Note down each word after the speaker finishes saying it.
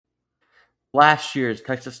Last year's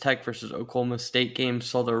Texas Tech versus Oklahoma State game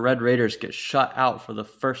saw the Red Raiders get shut out for the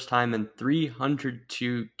first time in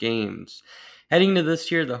 302 games. Heading into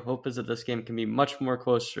this year, the hope is that this game can be much more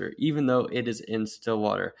closer, even though it is in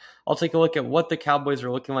Stillwater. I'll take a look at what the Cowboys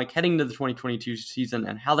are looking like heading into the 2022 season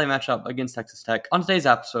and how they match up against Texas Tech on today's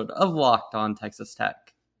episode of Locked On Texas Tech.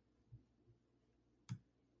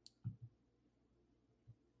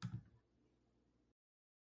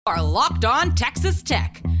 Are Locked On Texas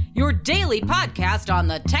Tech, your daily podcast on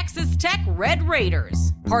the Texas Tech Red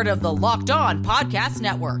Raiders, part of the Locked On Podcast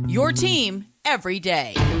Network, your team every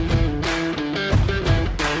day.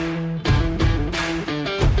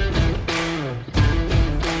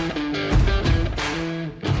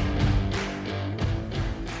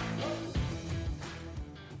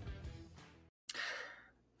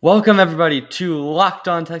 Welcome, everybody, to Locked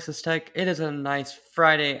On Texas Tech. It is a nice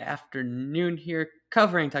Friday afternoon here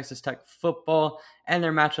covering Texas Tech football and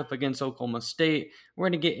their matchup against Oklahoma State. We're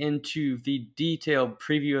going to get into the detailed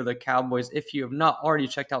preview of the Cowboys. If you have not already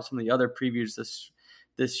checked out some of the other previews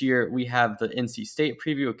this year, we have the NC State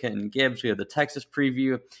preview with Kenton Gibbs. We have the Texas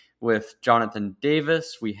preview with Jonathan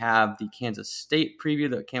Davis. We have the Kansas State preview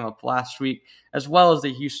that came up last week, as well as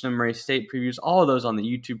the Houston and Murray State previews, all of those on the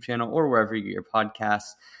YouTube channel or wherever you get your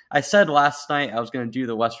podcasts. I said last night I was going to do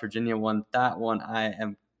the West Virginia one. That one I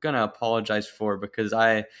am going to apologize for because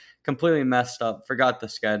I completely messed up, forgot the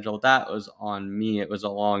schedule. That was on me. It was a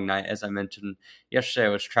long night. As I mentioned yesterday, I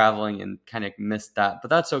was traveling and kind of missed that. But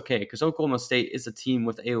that's okay because Oklahoma State is a team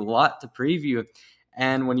with a lot to preview.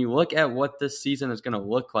 And when you look at what this season is going to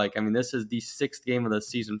look like, I mean, this is the sixth game of the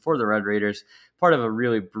season for the Red Raiders, part of a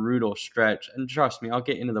really brutal stretch. And trust me, I'll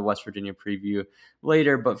get into the West Virginia preview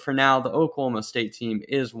later. But for now, the Oklahoma State team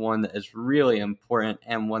is one that is really important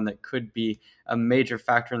and one that could be a major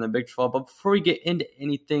factor in the Big 12. But before we get into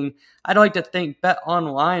anything, I'd like to thank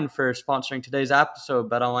BetOnline for sponsoring today's episode.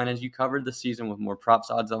 BetOnline has you covered the season with more props,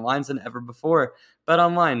 odds, and lines than ever before.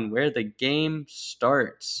 BetOnline, where the game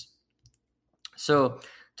starts. So,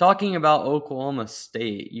 talking about Oklahoma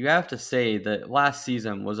State, you have to say that last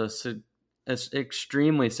season was an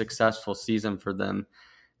extremely successful season for them.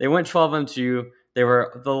 They went 12-2. They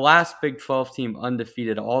were the last Big 12 team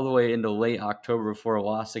undefeated all the way into late October before a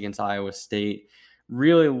loss against Iowa State.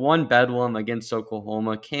 Really won Bedlam against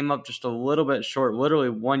Oklahoma, came up just a little bit short, literally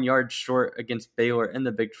 1 yard short against Baylor in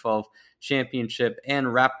the Big 12 championship,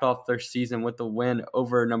 and wrapped off their season with a win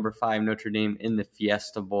over number 5 Notre Dame in the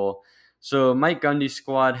Fiesta Bowl. So Mike Gundy's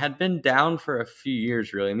squad had been down for a few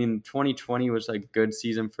years, really. I mean, 2020 was a good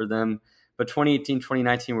season for them, but 2018,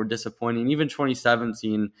 2019 were disappointing. Even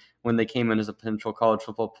 2017, when they came in as a potential college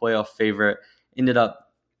football playoff favorite, ended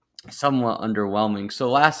up somewhat underwhelming. So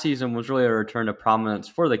last season was really a return to prominence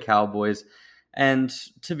for the Cowboys. And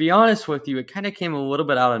to be honest with you, it kind of came a little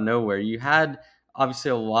bit out of nowhere. You had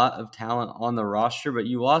obviously a lot of talent on the roster, but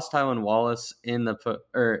you lost Tylan Wallace in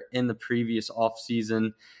the previous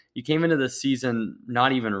offseason. You came into the season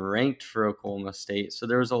not even ranked for Oklahoma State, so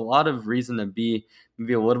there was a lot of reason to be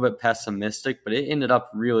maybe a little bit pessimistic, but it ended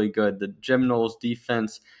up really good. The Geminoles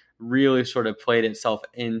defense really sort of played itself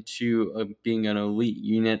into being an elite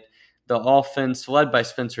unit. The offense, led by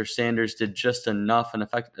Spencer Sanders, did just enough, and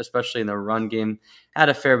especially in the run game, had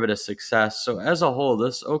a fair bit of success. So as a whole,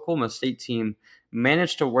 this Oklahoma State team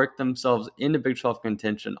managed to work themselves into Big 12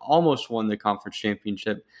 contention, almost won the conference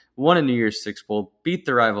championship, won a New Year's Six Bowl, beat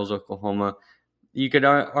the rivals Oklahoma. You could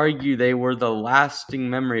argue they were the lasting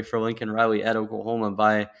memory for Lincoln Riley at Oklahoma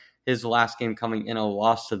by his last game coming in a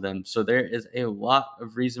loss to them. So there is a lot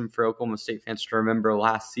of reason for Oklahoma State fans to remember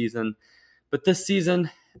last season. But this season,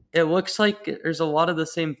 it looks like there's a lot of the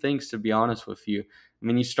same things, to be honest with you. I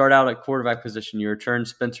mean, you start out at quarterback position. You return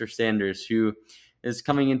Spencer Sanders, who is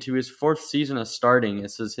coming into his fourth season of starting.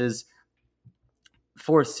 This is his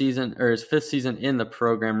fifth season in the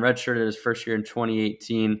program. Redshirted his first year in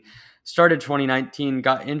 2018. Started 2019,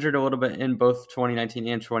 got injured a little bit in both 2019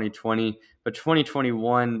 and 2020, but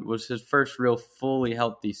 2021 was his first real fully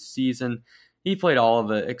healthy season. He played all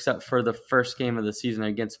of it except for the first game of the season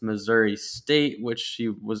against Missouri State, which he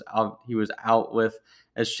was out with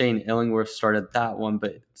as Shane Illingworth started that one.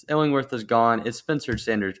 But Illingworth is gone. It's Spencer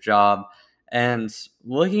Sanders' job. And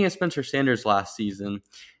looking at Spencer Sanders last season,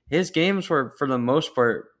 his games were, for the most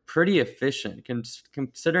part, pretty efficient.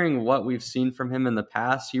 Considering what we've seen from him in the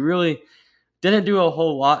past, he really didn't do a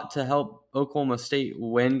whole lot to help Oklahoma State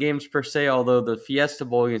win games per se, although the Fiesta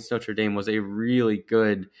Bowl against Notre Dame was a really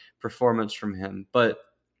good performance from him. But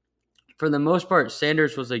for the most part,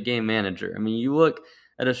 Sanders was a game manager. I mean, you look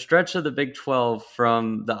at a stretch of the Big 12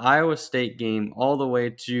 from the Iowa State game all the way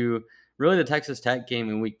to really the Texas Tech game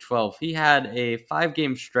in Week 12. He had a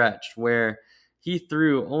 5-game stretch where he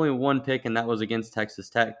threw only one pick, and that was against Texas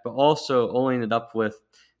Tech, but also only ended up with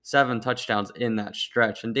 7 touchdowns in that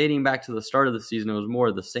stretch. And dating back to the start of the season, it was more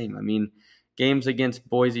of the same. I mean, games against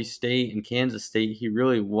Boise State and Kansas State, he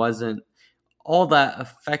really wasn't all that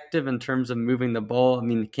effective in terms of moving the ball. I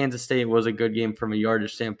mean, Kansas State was a good game from a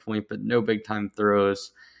yardage standpoint, but no big-time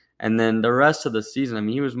throws. And then the rest of the season, I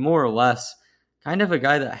mean, he was more or less kind of a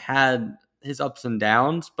guy that had his ups and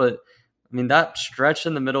downs, but I mean, that stretch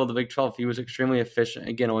in the middle of the Big 12, he was extremely efficient.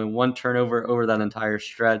 Again, only 1 turnover over that entire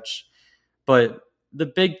stretch. But the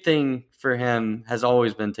big thing for him has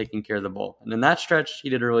always been taking care of the ball. And in that stretch, he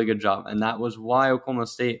did a really good job. And that was why Oklahoma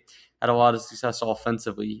State had a lot of success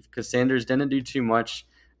offensively, because Sanders didn't do too much.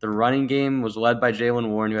 The running game was led by Jaylen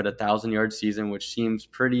Warren, who had a 1,000-yard season, which seems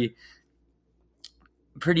pretty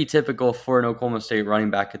typical for an Oklahoma State running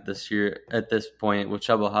back at this point, with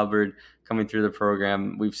Chuba Hubbard coming through the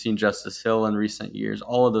program. We've seen Justice Hill in recent years.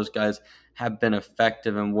 All of those guys have been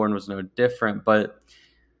effective, and Warren was no different. But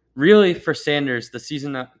really, for Sanders, the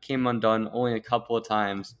season came undone only a couple of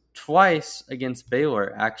times. Twice against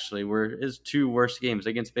Baylor, actually, were his 2 worst games.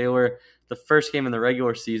 Against Baylor, the first game in the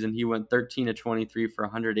regular season, he went 13-23 for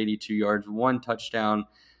 182 yards, 1 touchdown,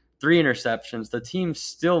 3 interceptions. The team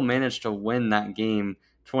still managed to win that game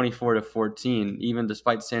 24-14, even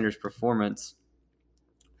despite Sanders' performance.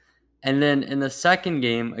 And then in the second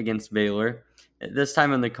game against Baylor, this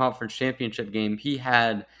time in the conference championship game, he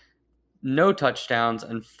had no touchdowns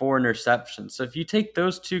and 4 interceptions. So if you take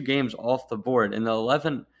those 2 games off the board, in the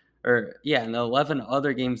 11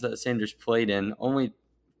 other games that Sanders played in, only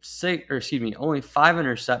 5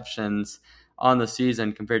 interceptions on the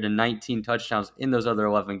season compared to 19 touchdowns in those other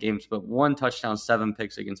 11 games, but 1 touchdown, 7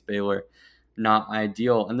 picks against Baylor. Not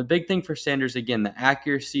ideal. And the big thing for Sanders, again, the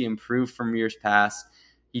accuracy improved from years past.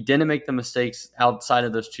 He didn't make the mistakes outside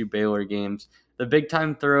of those 2 Baylor games. The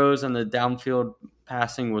big-time throws and the downfield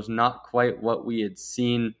passing was not quite what we had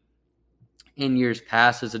seen in years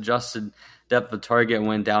past. His adjusted depth of target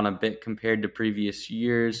went down a bit compared to previous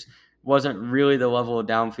years. Wasn't really the level of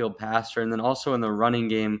downfield passer. And then also in the running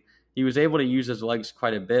game, he was able to use his legs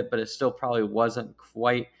quite a bit, but it still probably wasn't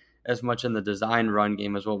quite as much in the design run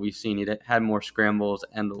game as what we've seen. He had more scrambles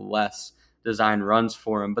and less design runs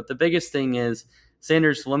for him. But the biggest thing is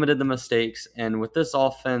Sanders limited the mistakes, and with this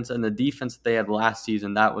offense and the defense that they had last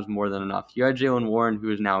season, that was more than enough. You had Jaylen Warren,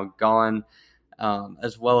 who is now gone,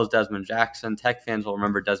 as well as Desmond Jackson. Tech fans will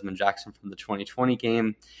remember Desmond Jackson from the 2020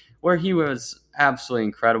 game, where he was absolutely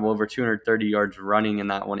incredible, over 230 yards running in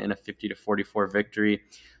that one in a 50-44 victory.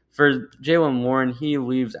 For Jaylen Warren, he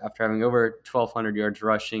leaves after having over 1,200 yards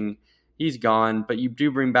rushing. He's gone, but you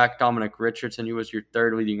do bring back Dominic Richardson, who was your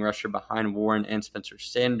 3rd leading rusher behind Warren and Spencer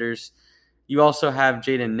Sanders. You also have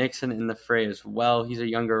Jaden Nixon in the fray as well. He's a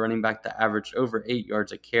younger running back that averaged over 8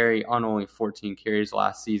 yards a carry on only 14 carries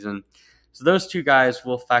last season. So those 2 guys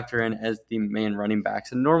will factor in as the main running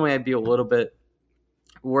backs. And normally I'd be a little bit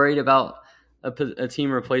worried about a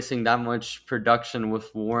team replacing that much production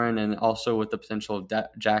with Warren and also with the potential of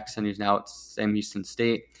Jackson, who's now at Sam Houston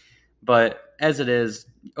State. But as it is,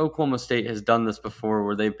 Oklahoma State has done this before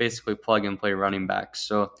where they basically plug and play running backs.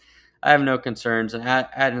 So I have no concerns. And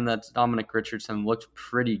adding that Dominic Richardson looked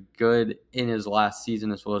pretty good in his last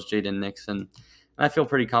season, as well as Jaden Nixon. And I feel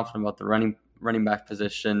pretty confident about the running back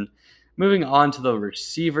position. Moving on to the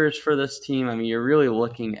receivers for this team, I mean, you're really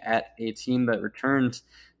looking at a team that returns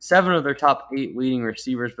 7 of their top 8 leading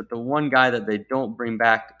receivers, but the one guy that they don't bring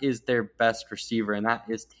back is their best receiver, and that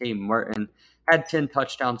is Tay Martin. Had 10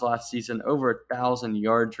 touchdowns last season, over 1,000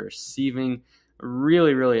 yards receiving.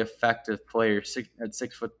 Really, really effective player at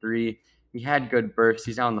 6'3". He had good bursts.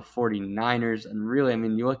 He's now on the 49ers, and really, I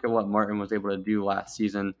mean, you look at what Martin was able to do last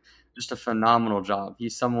season, just a phenomenal job.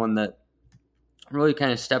 He's someone that really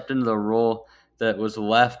kind of stepped into the role that was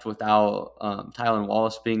left without Tylan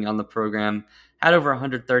Wallace being on the program. Had over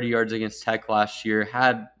 130 yards against Tech last year.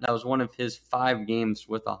 That was one of his 5 games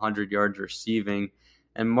with 100 yards receiving.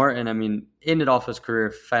 And Martin, I mean, ended off his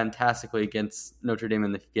career fantastically against Notre Dame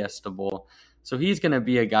in the Fiesta Bowl. So he's going to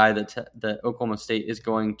be a guy that Oklahoma State is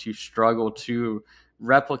going to struggle to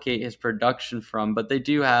replicate his production from. But they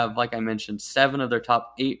do have, like I mentioned, 7 of their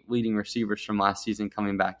top 8 leading receivers from last season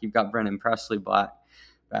coming back. You've got Brennan Presley back.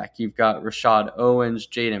 You've got Rashad Owens,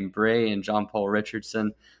 Jaden Bray, and John Paul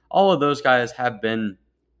Richardson. All of those guys have been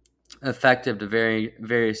effective to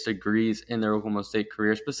various degrees in their Oklahoma State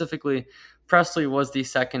career. Specifically, Presley was the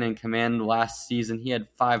second in command last season. He had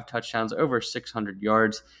 5 touchdowns, over 600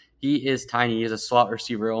 yards. He is tiny. He is a slot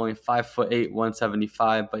receiver, only 5'8",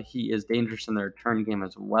 175, but he is dangerous in the return game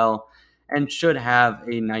as well. and should have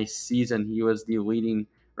a nice season. He was the leading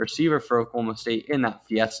receiver for Oklahoma State in that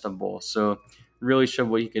Fiesta Bowl, so really showed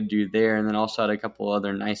what he could do there, and then also had a couple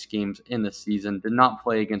other nice games in the season. Did not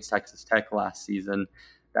play against Texas Tech last season.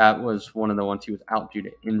 That was one of the ones he was out due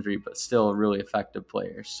to injury, but still a really effective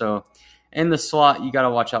player. So in the slot, you got to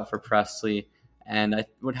watch out for Presley, and I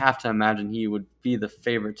would have to imagine he would be the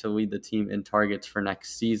favorite to lead the team in targets for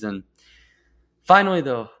next season. Finally,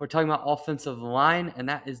 though, we're talking about offensive line, and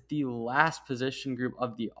that is the last position group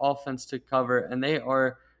of the offense to cover, and they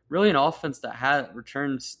are really an offense that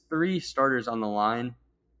returns 3 starters on the line.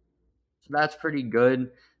 So that's pretty good.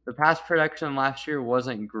 The pass production last year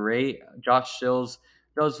wasn't great. Josh Sills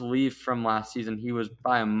does leave from last season. He was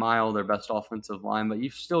by a mile their best offensive line, but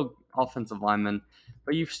you've still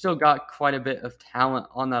got quite a bit of talent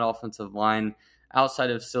on that offensive line outside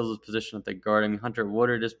of Sills' position at the guard. I mean, Hunter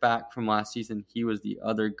Woodard is back from last season. He was the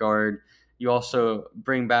other guard. You also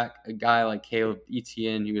bring back a guy like Caleb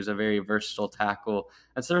Etienne, who is a very versatile tackle.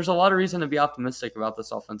 And so there's a lot of reason to be optimistic about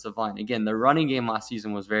this offensive line. Again, the running game last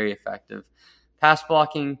season was very effective. Pass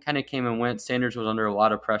blocking kind of came and went. Sanders was under a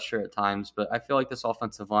lot of pressure at times, but I feel like this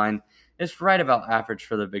offensive line is right about average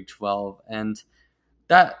for the Big 12. And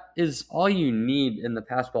that is all you need in the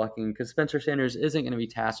pass blocking, because Spencer Sanders isn't going to be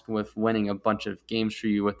tasked with winning a bunch of games for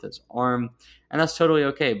you with his arm. And that's totally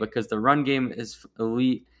okay, because the run game is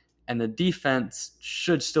elite and the defense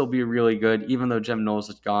should still be really good, even though Jim Knowles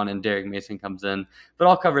is gone and Derek Mason comes in. But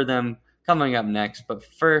I'll cover them coming up next. But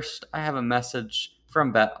first, I have a message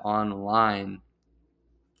from BetOnline.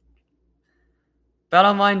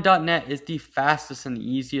 BetOnline.net is the fastest and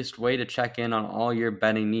easiest way to check in on all your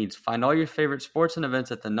betting needs. Find all your favorite sports and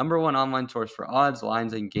events at the #1 online source for odds,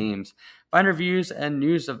 lines, and games. Find reviews and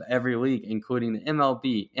news of every league, including the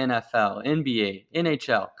MLB, NFL, NBA,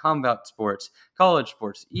 NHL, combat sports, college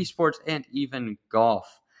sports, esports, and even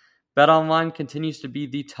golf. BetOnline continues to be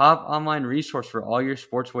the top online resource for all your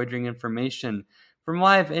sports wagering information. From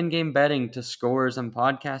live in-game betting to scores and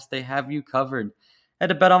podcasts, they have you covered. Head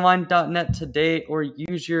to betonline.net today or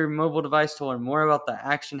use your mobile device to learn more about the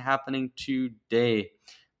action happening today.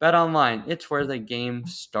 BetOnline, it's where the game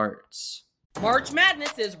starts. March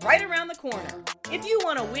Madness is right around the corner. If you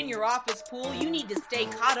want to win your office pool, you need to stay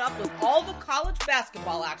caught up with all the college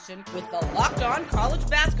basketball action with the Locked On College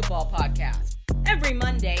Basketball Podcast. Every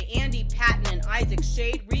Monday, Andy Patton and Isaac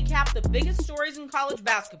Shade recap the biggest stories in college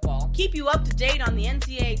basketball, keep you up to date on the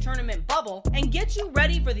NCAA tournament bubble, and get you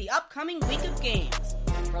ready for the upcoming week of games.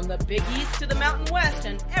 From the Big East to the Mountain West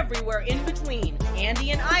and everywhere in between,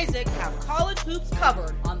 Andy and Isaac have college hoops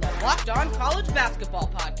covered on the Locked On College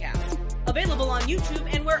Basketball Podcast. Available on YouTube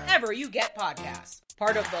and wherever you get podcasts.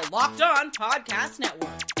 Part of the Locked On Podcast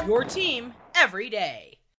Network. Your team every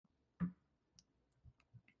day.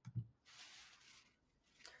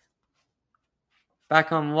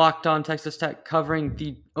 Back on Locked On Texas Tech, covering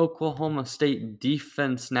the Oklahoma State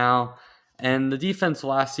defense now. And the defense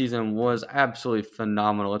last season was absolutely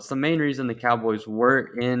phenomenal. It's the main reason the Cowboys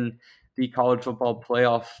were in the college football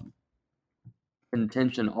playoff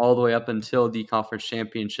contention all the way up until the conference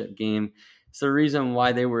championship game. It's the reason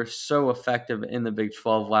why they were so effective in the Big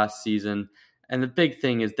 12 last season. And the big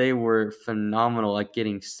thing is they were phenomenal at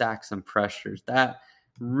getting sacks and pressures. That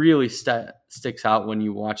really sticks out when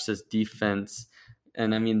you watch this defense.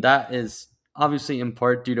 And I mean, that is obviously in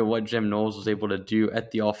part due to what Jim Knowles was able to do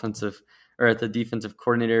at the defensive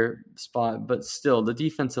coordinator spot. But still, the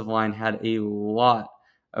defensive line had a lot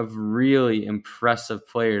of really impressive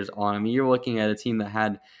players on. I mean, you're looking at a team that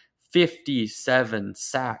had 57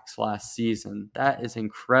 sacks last season. That is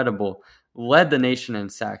incredible. Led the nation in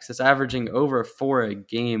sacks. It's averaging over 4 a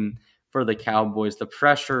game for the Cowboys. The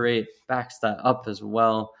pressure rate backs that up as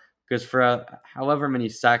well, because for however many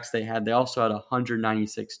sacks they had, they also had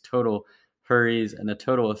 196 total hurries and a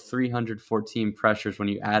total of 314 pressures when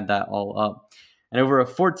you add that all up. And over a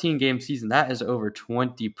 14-game season, that is over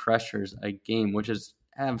 20 pressures a game, which is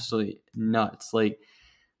absolutely nuts. Like,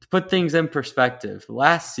 to put things in perspective,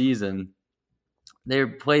 last season, they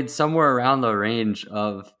played somewhere around the range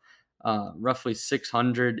of roughly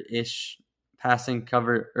 600-ish passing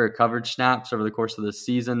coverage snaps over the course of the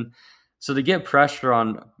season. So to get pressure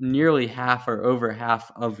on nearly half or over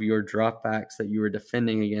half of your dropbacks that you were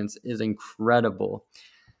defending against is incredible.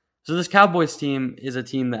 So this Cowboys team is a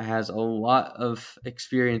team that has a lot of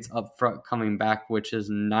experience up front coming back, which is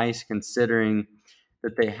nice considering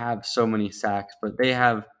that they have so many sacks. But they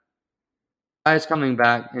have guys coming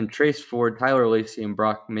back in Trace Ford, Tyler Lacey, and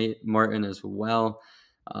Brock Martin as well.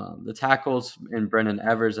 The tackles in Brendan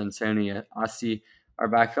Evers and Sonny Asi are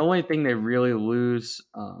back. The only thing they really lose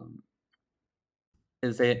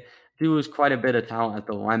is they do lose quite a bit of talent at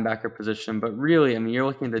the linebacker position, but really, I mean, you're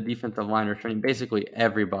looking at the defensive line returning basically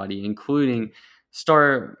everybody, including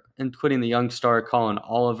the young star Colin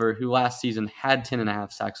Oliver, who last season had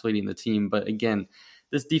 10.5 sacks leading the team. But again,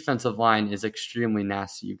 this defensive line is extremely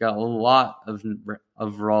nasty. You've got a lot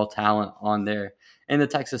of raw talent on there. In the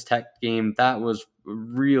Texas Tech game, that was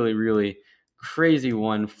really, really crazy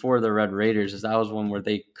one for the Red Raiders, as that was one where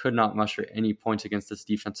they could not muster any points against this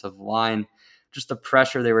defensive line. Just the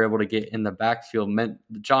pressure they were able to get in the backfield meant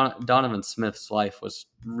Donovan Smith's life was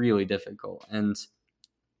really difficult. And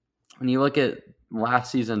when you look at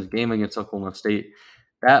last season's game against Oklahoma State,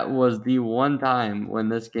 that was the one time when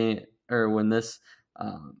this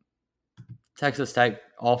Texas Tech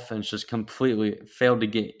offense just completely failed to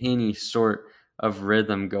get any sort of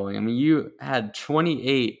rhythm going. I mean, you had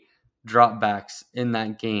 28 dropbacks in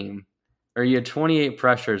that game, or you had 28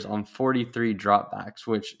 pressures on 43 dropbacks,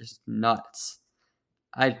 which is nuts.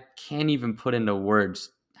 I can't even put into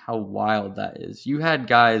words how wild that is. You had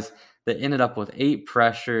guys that ended up with 8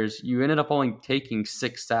 pressures. You ended up only taking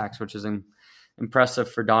 6 sacks, which is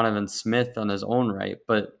impressive for Donovan Smith on his own right.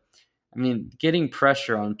 But, I mean, getting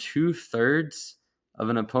pressure on 2/3 of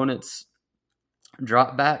an opponent's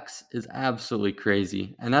dropbacks is absolutely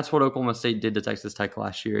crazy. And that's what Oklahoma State did to Texas Tech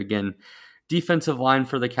last year. Again, defensive line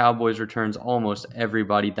for the Cowboys returns almost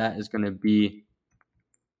everybody. That is going to be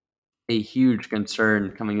a huge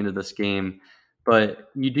concern coming into this game. But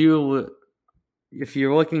if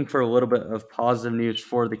you're looking for a little bit of positive news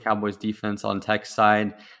for the Cowboys defense on Tech's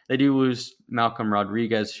side, they do lose Malcolm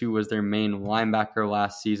Rodriguez, who was their main linebacker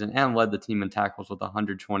last season and led the team in tackles with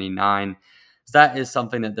 129. So that is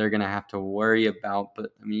something that they're going to have to worry about.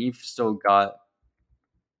 But I mean, you've still got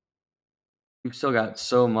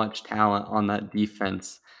so much talent on that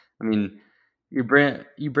defense. I mean, you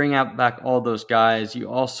bring out back all those guys. You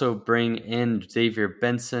also bring in Xavier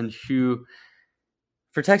Benson, who,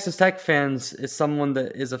 for Texas Tech fans, is someone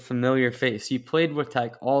that is a familiar face. He played with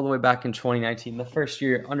Tech all the way back in 2019, the first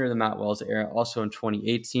year under the Matt Wells era, also in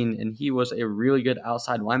 2018, and he was a really good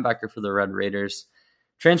outside linebacker for the Red Raiders.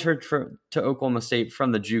 Transferred to Oklahoma State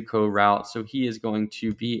from the JUCO route, so he is going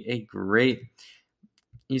to be a great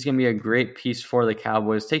piece for the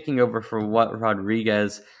Cowboys, taking over for what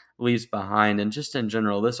Rodriguez leaves behind. And just in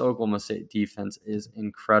general, this Oklahoma State defense is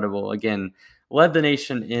incredible. Again, led the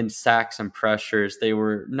nation in sacks and pressures. They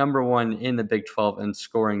were number 1 in the Big 12 in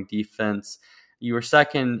scoring defense. You were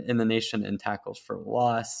second in the nation in tackles for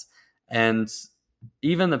loss. And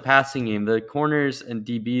even the passing game, the corners and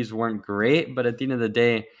DBs weren't great, but at the end of the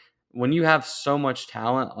day, when you have so much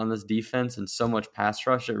talent on this defense and so much pass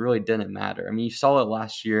rush, it really didn't matter. I mean, you saw it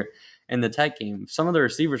last year in the Tech game. Some of the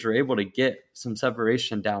receivers were able to get some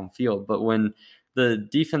separation downfield, but when the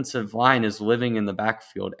defensive line is living in the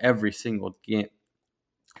backfield every single game,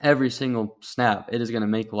 every single snap, it is going to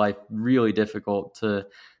make life really difficult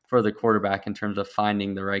for the quarterback in terms of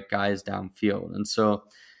finding the right guys downfield. And so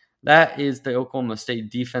that is the Oklahoma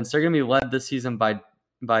State defense. They're going to be led this season by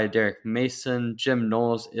Derek Mason. Jim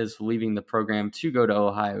Knowles is leaving the program to go to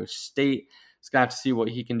Ohio State. It's got to see what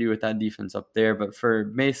he can do with that defense up there. But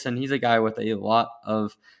for Mason, he's a guy with a lot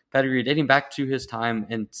of pedigree dating back to his time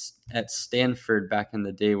at Stanford back in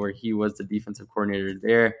the day where he was the defensive coordinator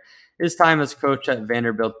there. His time as coach at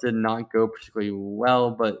Vanderbilt did not go particularly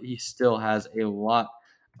well, but he still has a lot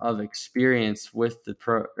of experience with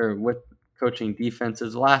with coaching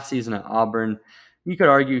defenses. Last season at Auburn, you could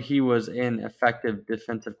argue he was an effective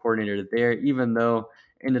defensive coordinator there, even though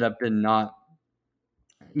it did not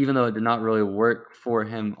really work for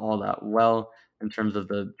him all that well in terms of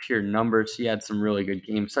the pure numbers. He had some really good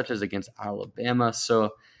games, such as against Alabama. So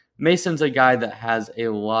Mason's a guy that has a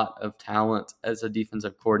lot of talent as a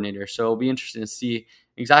defensive coordinator. So it'll be interesting to see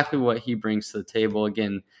exactly what he brings to the table.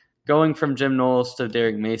 Again, going from Jim Knowles to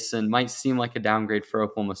Derek Mason might seem like a downgrade for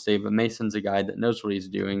Oklahoma State, but Mason's a guy that knows what he's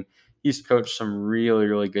doing. He's coached some really,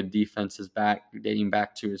 really good defenses dating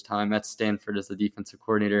back to his time at Stanford as the defensive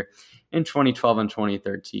coordinator in 2012 and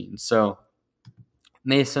 2013. So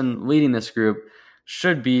Mason leading this group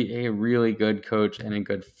should be a really good coach and a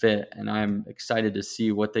good fit, and I'm excited to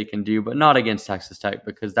see what they can do, but not against Texas Tech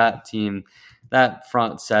because that team, that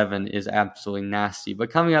front seven is absolutely nasty.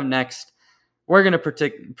 But coming up next, we're going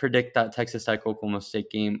to predict that Texas Tech-Oklahoma State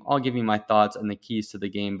game. I'll give you my thoughts and the keys to the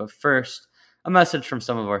game, but first, a message from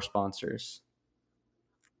some of our sponsors.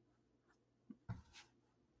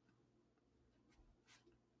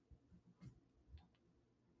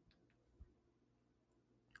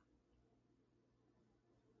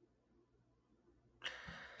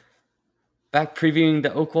 Back previewing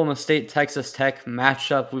the Oklahoma State-Texas Tech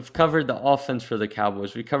matchup, we've covered the offense for the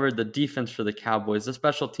Cowboys. We covered the defense for the Cowboys. The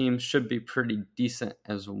special teams should be pretty decent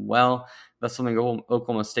as well. That's something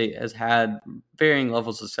Oklahoma State has had varying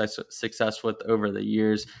levels of success with over the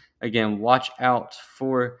years. Again, watch out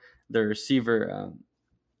for the receiver.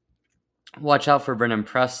 Watch out for Brennan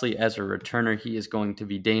Presley as a returner. He is going to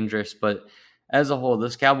be dangerous, but as a whole,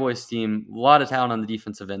 this Cowboys team, a lot of talent on the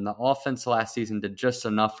defensive end. The offense last season did just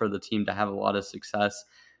enough for the team to have a lot of success.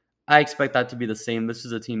 I expect that to be the same. This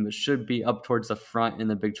is a team that should be up towards the front in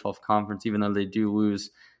the Big 12 Conference, even though they do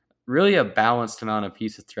lose really a balanced amount of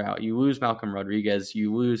pieces throughout. You lose Malcolm Rodriguez,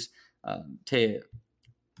 you lose Tay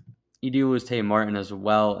Martin as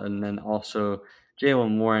well, and then also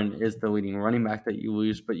Jaylen Warren is the leading running back that you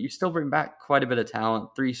lose, but you still bring back quite a bit of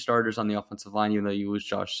talent. 3 starters on the offensive line, even though you lose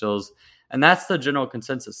Josh Sills. And that's the general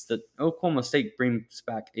consensus, that Oklahoma State brings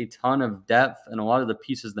back a ton of depth and a lot of the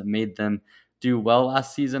pieces that made them do well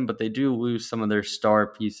last season, but they do lose some of their star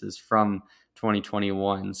pieces from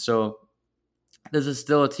 2021. So this is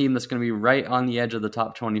still a team that's going to be right on the edge of the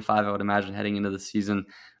top 25, I would imagine, heading into the season.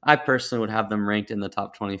 I personally would have them ranked in the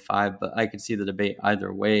top 25, but I could see the debate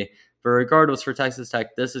either way. But regardless, for Texas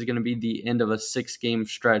Tech, this is going to be the end of a 6-game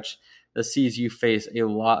stretch that sees you face a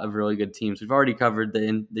lot of really good teams. We've already covered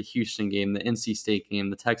the Houston game, the NC State game,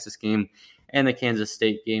 the Texas game, and the Kansas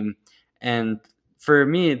State game. And for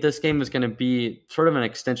me, this game is going to be sort of an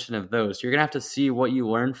extension of those. You're going to have to see what you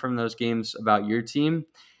learned from those games about your team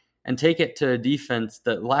and take it to a defense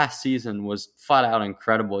that last season was flat out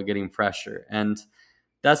incredible at getting pressure. And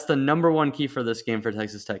that's the number one key for this game for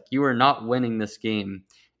Texas Tech. You are not winning this game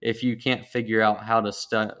if you can't figure out how to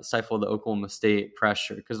stifle the Oklahoma State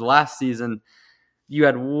pressure. Because last season, you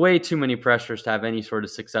had way too many pressures to have any sort of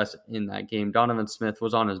success in that game. Donovan Smith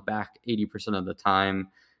was on his back 80% of the time.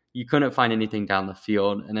 You couldn't find anything down the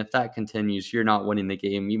field. And if that continues, you're not winning the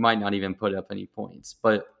game. You might not even put up any points.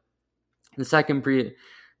 But the second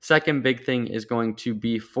big thing is going to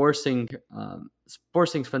be forcing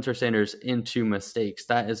Spencer Sanders into mistakes.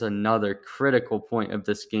 That is another critical point of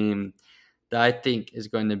this game that I think is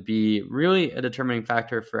going to be really a determining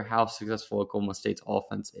factor for how successful Oklahoma State's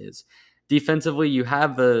offense is. Defensively, you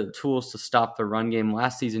have the tools to stop the run game.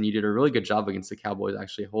 Last season, you did a really good job against the Cowboys,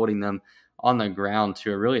 actually holding them on the ground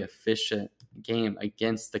to a really efficient game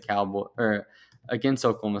against against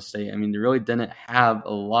Oklahoma State. I mean, they really didn't have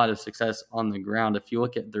a lot of success on the ground. If you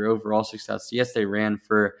look at their overall success, yes, they ran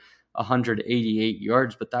for 188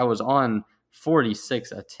 yards, but that was on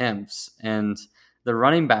 46 attempts. And the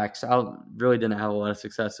running backs out really didn't have a lot of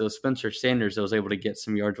success. It was Spencer Sanders that was able to get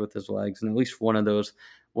some yards with his legs, and at least one of those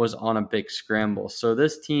was on a big scramble. So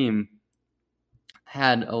this team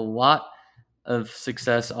had a lot of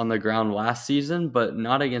success on the ground last season, but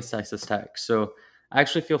not against Texas Tech. So I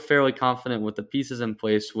actually feel fairly confident with the pieces in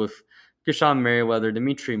place with Krishan Merriweather,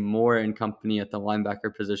 Dimitri Moore and company at the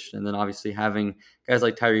linebacker position, and then obviously having guys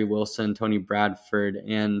like Tyree Wilson, Tony Bradford,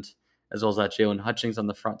 and as well as that Jalen Hutchings on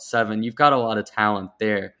the front 7. You've got a lot of talent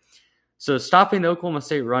there. So stopping the Oklahoma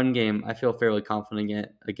State run game, I feel fairly confident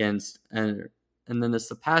against. And then it's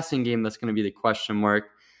the passing game that's going to be the question mark.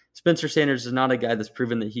 Spencer Sanders is not a guy that's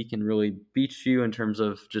proven that he can really beat you in terms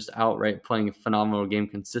of just outright playing a phenomenal game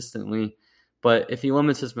consistently. But if he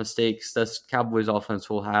limits his mistakes, this Cowboys offense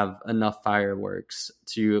will have enough fireworks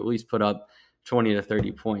to at least put up 20 to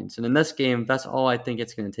 30 points. And in this game, that's all I think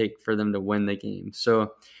it's going to take for them to win the game. So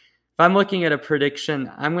if I'm looking at a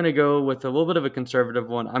prediction, I'm going to go with a little bit of a conservative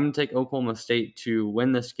one. I'm going to take Oklahoma State to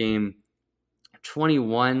win this game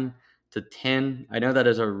 21-10. I know that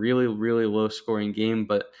is a really, really low scoring game,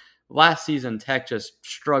 but last season Tech just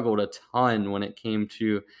struggled a ton when it came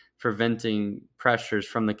to preventing pressures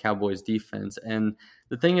from the Cowboys defense. And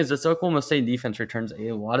the thing is, this Oklahoma State defense returns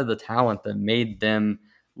a lot of the talent that made them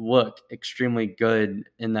look extremely good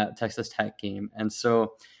in that Texas Tech game. And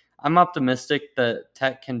so I'm optimistic that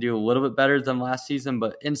Tech can do a little bit better than last season,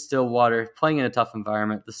 but in Stillwater, playing in a tough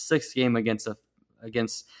environment, the 6th game against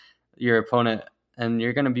your opponent, and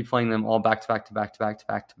you're going to be playing them all back to back,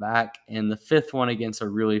 and the 5th one against a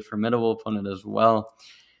really formidable opponent as well.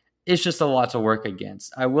 It's just a lot to work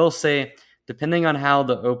against. I will say, depending on how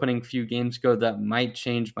the opening few games go, that might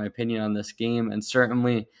change my opinion on this game. And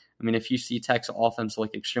certainly, I mean, if you see Tech's offense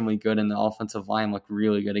look extremely good and the offensive line look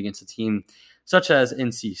really good against a team such as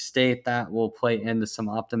NC State, that will play into some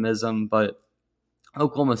optimism. But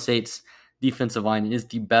Oklahoma State's defensive line is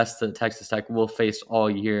the best that Texas Tech will face all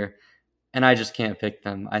year, and I just can't pick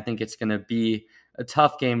them. I think it's going to be a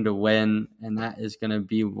tough game to win, and that is going to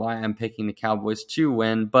be why I'm picking the Cowboys to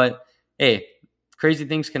win. But hey, crazy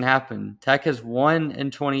things can happen. Tech has won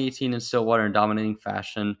in 2018 in Stillwater in dominating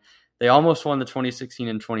fashion. They almost won the 2016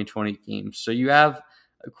 and 2020 games. So you have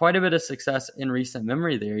quite a bit of success in recent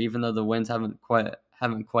memory there, even though the wins haven't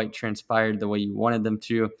quite transpired the way you wanted them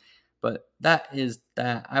to. But that is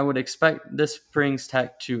that. I would expect this brings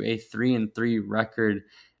Tech to a 3-3 record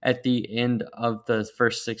at the end of the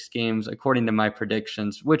first 6 games, according to my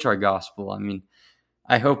predictions, which are gospel. I mean,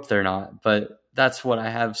 I hope they're not, but that's what I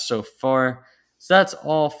have so far. So that's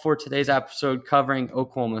all for today's episode covering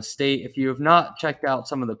Oklahoma State. If you have not checked out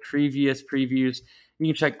some of the previous previews, you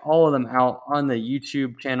can check all of them out on the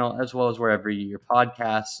YouTube channel as well as wherever you get your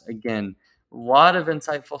podcasts. Again, a lot of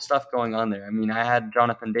insightful stuff going on there. I mean, I had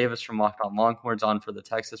Jonathan Davis from Locked On Longhorns on for the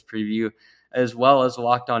Texas preview, as well as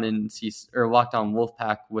Locked On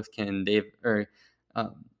Wolfpack with Kenton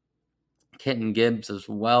Gibbs as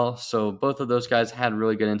well. So both of those guys had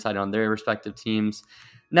really good insight on their respective teams.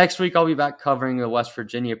 Next week, I'll be back covering the West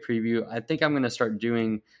Virginia preview. I think I'm going to start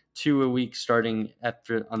doing 2 a week starting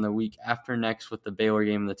on the week after next with the Baylor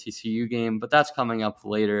game and the TCU game, but that's coming up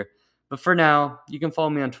later. But for now, you can follow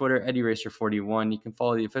me on Twitter, EddieRacer41. You can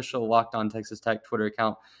follow the official Locked On Texas Tech Twitter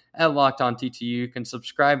account at Locked On TTU. You can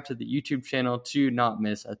subscribe to the YouTube channel to not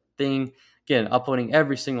miss a thing. Again, uploading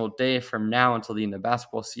every single day from now until the end of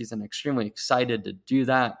basketball season. Extremely excited to do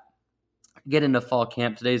that. Get into fall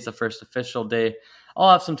camp. Today's the first official day.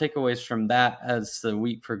 I'll have some takeaways from that as the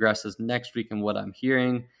week progresses next week and what I'm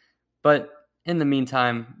hearing. But in the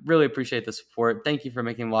meantime, really appreciate the support. Thank you for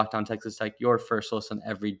making Locked On Texas Tech your first listen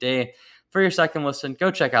every day. For your second listen, go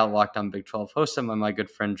check out Locked On Big 12, hosted by my good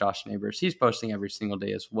friend Josh Neighbors. He's posting every single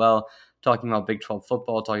day as well, talking about Big 12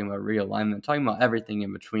 football, talking about realignment, talking about everything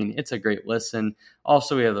in between. It's a great listen.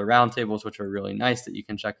 Also, we have the roundtables, which are really nice that you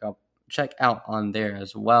can check out on there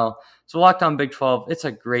as well. So Locked On Big 12, it's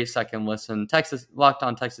a great second listen. Locked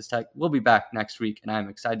On Texas Tech, we'll be back next week, and I'm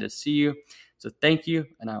excited to see you. So thank you,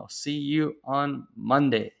 and I will see you on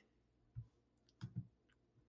Monday.